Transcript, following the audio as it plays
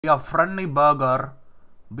Be a friendly burger.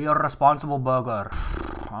 Be a responsible burger.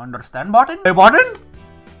 Understand, Barton? Hey, Barton?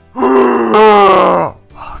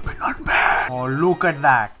 I've been unbanned. Oh, look at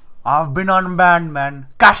that. I've been unbanned, man.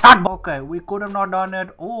 Cash out. Okay, we could have not done it.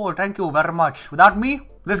 Oh, thank you very much. Without me,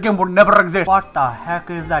 this game would never exist. What the heck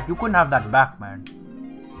is that? You couldn't have that back, man.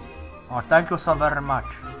 Oh, thank you so very much.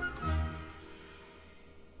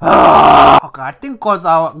 Okay, I think because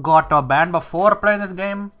I got banned before playing this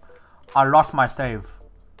game, I lost my save.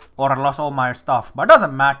 Or I lost all my stuff. But it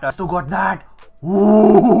doesn't matter. I still got that.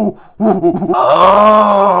 Ooh.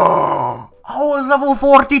 Oh, I was level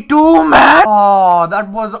 42, man. Oh, that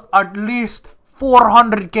was at least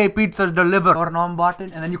 400k pizzas delivered. Turn on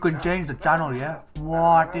button and then you can change the channel, yeah?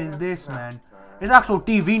 What is this, man? It's actual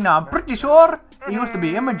TV now. I'm pretty sure it used to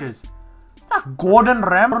be images. That golden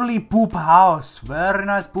ram. Early poop house. Very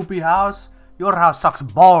nice poopy house. Your house sucks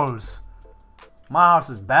balls. My house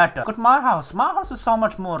is better. Look at my house. My house is so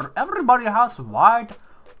much more. Everybody's house is white.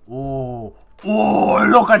 Oh,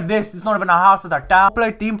 look at this. It's not even a house, it's a town.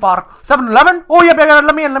 Play theme park. 7-Eleven? Oh, yeah,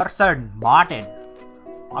 let me in. Person, button.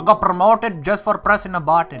 I got promoted just for pressing a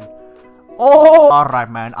button. Oh, alright,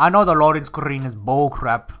 man. I know the loading screen is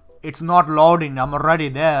bullcrap. It's not loading. I'm already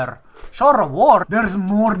there. Show reward. There's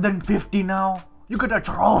more than 50 now. You get a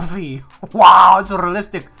trophy. Wow, it's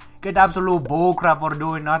realistic. Get absolute bullcrap for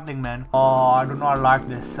doing nothing, man. Oh, I do not like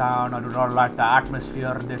this sound. I do not like the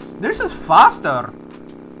atmosphere. This is faster.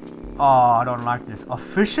 Oh, I don't like this.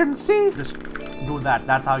 Efficiency? Just do that.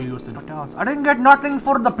 That's how you used to do it. I didn't get nothing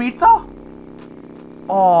for the pizza?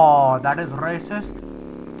 Oh, that is racist.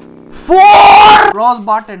 4! Close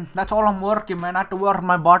button. That's all I'm working, man. I had to work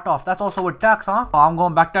my butt off. That's also with tax, huh? Oh, I'm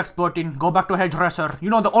going back to exploiting. Go back to hairdresser. You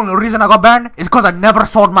know the only reason I got banned is because I never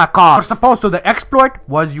sold my car. You're supposed to. The exploit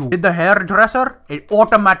was you did the hairdresser. It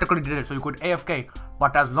automatically did it, so you could AFK.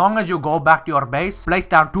 But as long as you go back to your base, place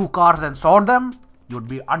down 2 cars and sold them, you'd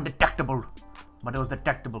be undetectable. But it was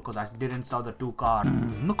detectable because I didn't sell the 2 cars.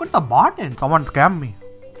 Look at the button. Someone scammed me.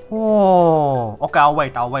 Oh, okay, I'll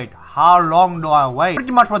wait. How long do I wait?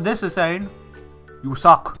 Pretty much what this is saying. You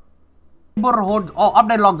suck. Neighborhood. Oh,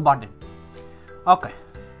 update logs button. Okay.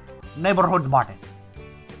 Neighborhoods button.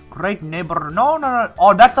 Great neighbor. No.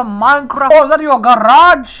 Oh, that's a Minecraft. Oh, is that your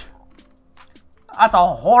garage? That's a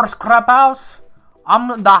horse crap house.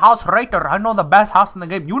 I'm the house rater. I know the best house in the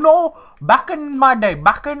game. You know, back in my day,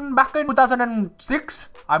 back in 2006,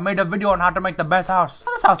 I made a video on how to make the best house.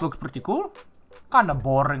 This house looks pretty cool. Kinda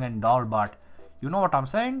boring and dull, but you know what I'm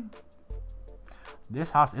saying? This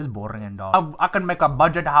house is boring and dull. I can make a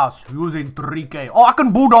budget house using 3k. Oh, I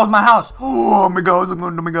can bulldoze my house. Oh my god, I'm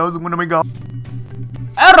gonna.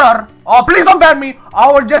 Error! Oh, please don't ban me.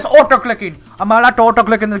 I will just auto-clicking. I'm allowed to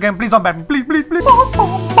auto-click in the game. Please don't ban me. Please.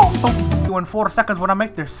 2 and 4 seconds when I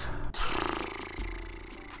make this.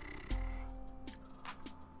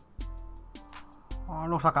 Oh,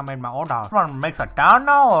 looks like I made my own house. Someone makes a town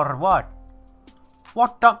now or what?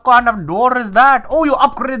 What kind of door is that? Oh, you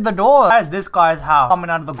upgraded the door. That is this guy's house coming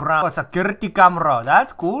out of the ground. Oh, a security camera.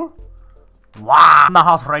 That's cool. Wow. I'm the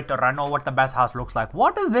house writer. I know what the best house looks like.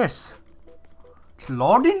 What is this? It's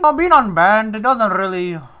loading? I'm being unbanned. It doesn't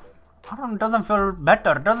really... it doesn't feel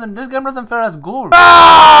better. This game doesn't feel as good.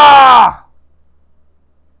 Ah!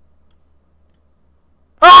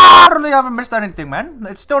 I really haven't missed anything, man.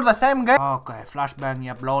 It's still the same game. Okay, flashbang,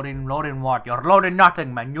 yep, loading what? You're loading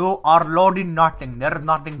nothing, man. You are loading nothing. There's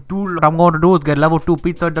nothing to load. What I'm going to do is get level 2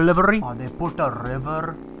 pizza delivery. Oh, they put a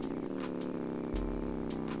river.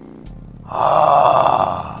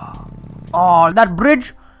 Oh, that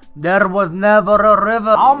bridge? There was never a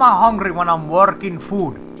river. How am I hungry when I'm working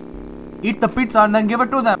food? Eat the pizza and then give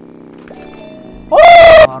it to them.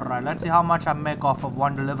 Alright, let's see how much I make off of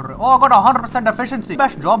 1 delivery. Oh, I got 100% efficiency.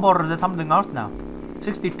 Best job, or is there something else now?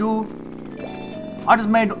 62. I just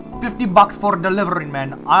made 50 bucks for delivering,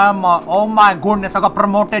 man. Oh my goodness, I got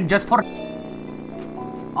promoted just for...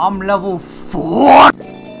 I'm level 4.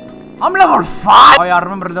 I'm level 5. Oh yeah, I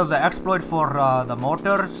remember there was an exploit for the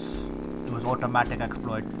motors. It was automatic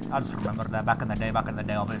exploit. I just remember that back in the day,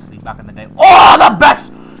 obviously. Back in the day. Oh, the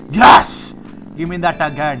best! Yes! Give me that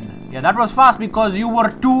again. Yeah, that was fast because you were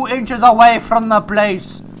 2 inches away from the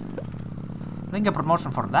place. Didn't get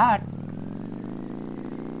promotion for that.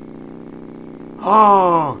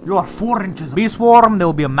 Oh, you are 4 inches. Beast Swarm, there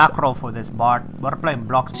will be a macro for this bot. We're playing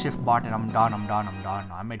blocks, shift bot, and I'm done.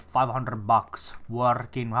 I made 500 bucks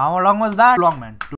working. How long was that? Long, man.